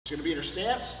She's gonna be in her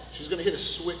stance. She's gonna hit a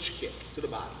switch kick to the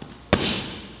body.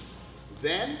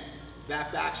 Then,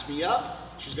 that backs me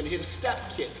up. She's gonna hit a step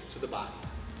kick to the body.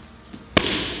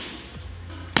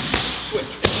 Switch.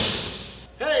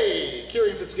 Hey,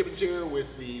 Kirian Fitzgibbons here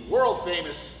with the world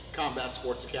famous Combat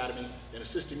Sports Academy, and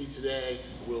assisting me today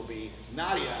will be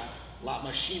Nadia La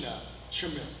Machina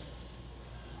Chamil.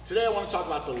 Today I want to talk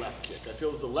about the left kick. I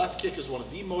feel that the left kick is one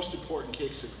of the most important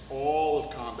kicks in all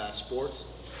of combat sports.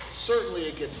 Certainly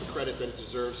it gets the credit that it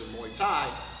deserves in Muay Thai,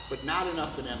 but not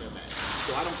enough in MMA.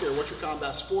 So I don't care what your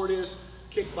combat sport is,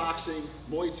 kickboxing,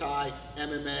 Muay Thai,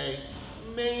 MMA,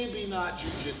 maybe not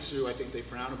jiu-jitsu. I think they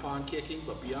frown upon kicking,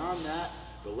 but beyond that,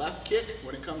 the left kick,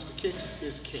 when it comes to kicks,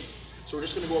 is king. So we're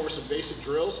just going to go over some basic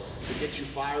drills to get you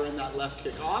firing that left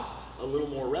kick off a little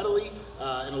more readily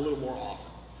and a little more often.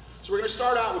 So we're going to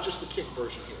start out with just the kick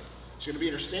version here. She's going to be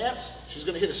in her stance. She's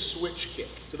going to hit a switch kick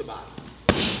to the body.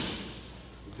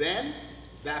 Then,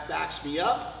 that backs me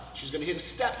up. She's going to hit a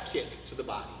step kick to the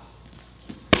body.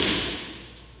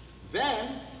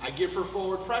 Then, I give her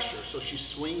forward pressure, so she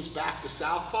swings back to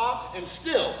southpaw and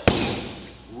still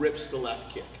rips the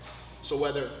left kick. So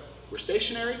whether we're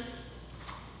stationary,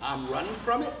 I'm running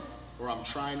from it, or I'm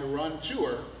trying to run to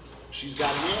her, she's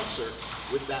got an answer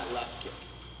with that left kick,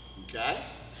 okay?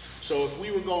 So if we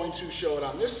were going to show it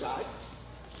on this side,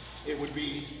 it would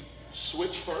be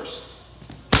switch first,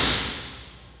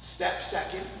 step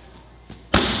second,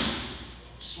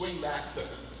 swing back third,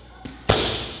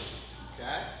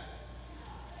 okay?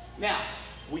 Now,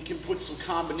 we can put some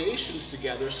combinations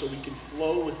together so we can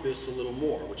flow with this a little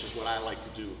more, which is what I like to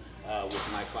do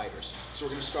with my fighters. So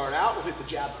we're going to start out, we'll hit the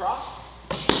jab cross,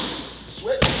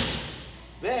 switch,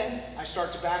 then I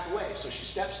start to back away. So she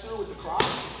steps through with the cross,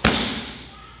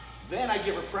 then I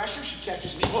give her pressure, she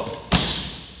catches me hook.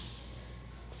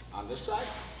 On this side,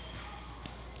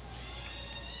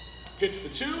 hits the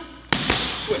two,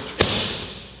 switch.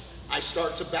 I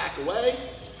start to back away,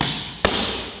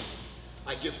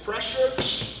 I give pressure.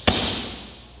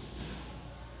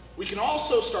 We can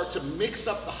also start to mix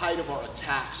up the height of our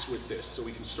attacks with this, so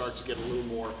we can start to get a little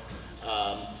more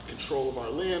control of our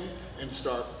limb and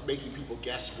start making people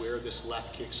guess where this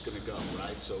left kick's gonna go,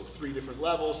 right? So 3 different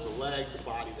levels, the leg, the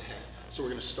body, the head. So we're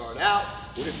gonna start out,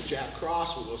 we'll hit the jab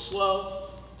cross, we'll go slow,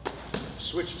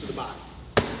 switch to the body.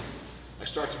 I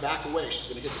start to back away, she's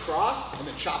gonna hit the cross and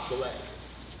then chop the leg.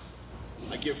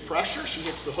 I give pressure, she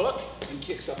hits the hook and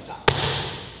kicks up top.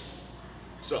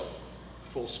 So,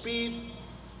 full speed,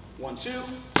 1, 2,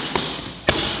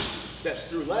 steps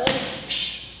through leg,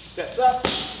 steps up,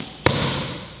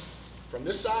 from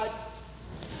this side,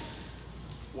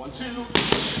 1, 2,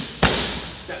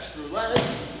 steps through leg,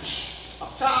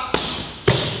 up top.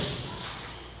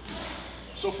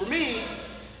 So for me,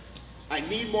 I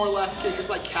need more left kick. It's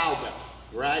like cowbell,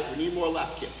 right? We need more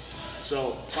left kick.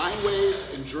 So find ways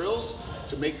and drills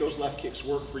to make those left kicks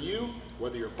work for you,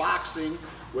 whether you're boxing,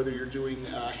 whether you're doing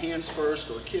hands first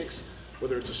or kicks,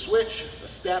 whether it's a switch, a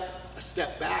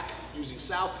step back using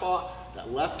southpaw.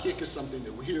 That left kick is something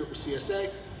that we here at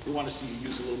CSA, we want to see you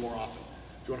use a little more often.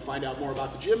 If you want to find out more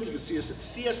about the gym, you can see us at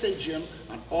CSA Gym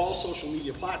on all social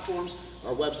media platforms.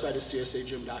 Our website is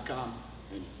csagym.com,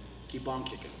 and keep on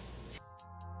kicking.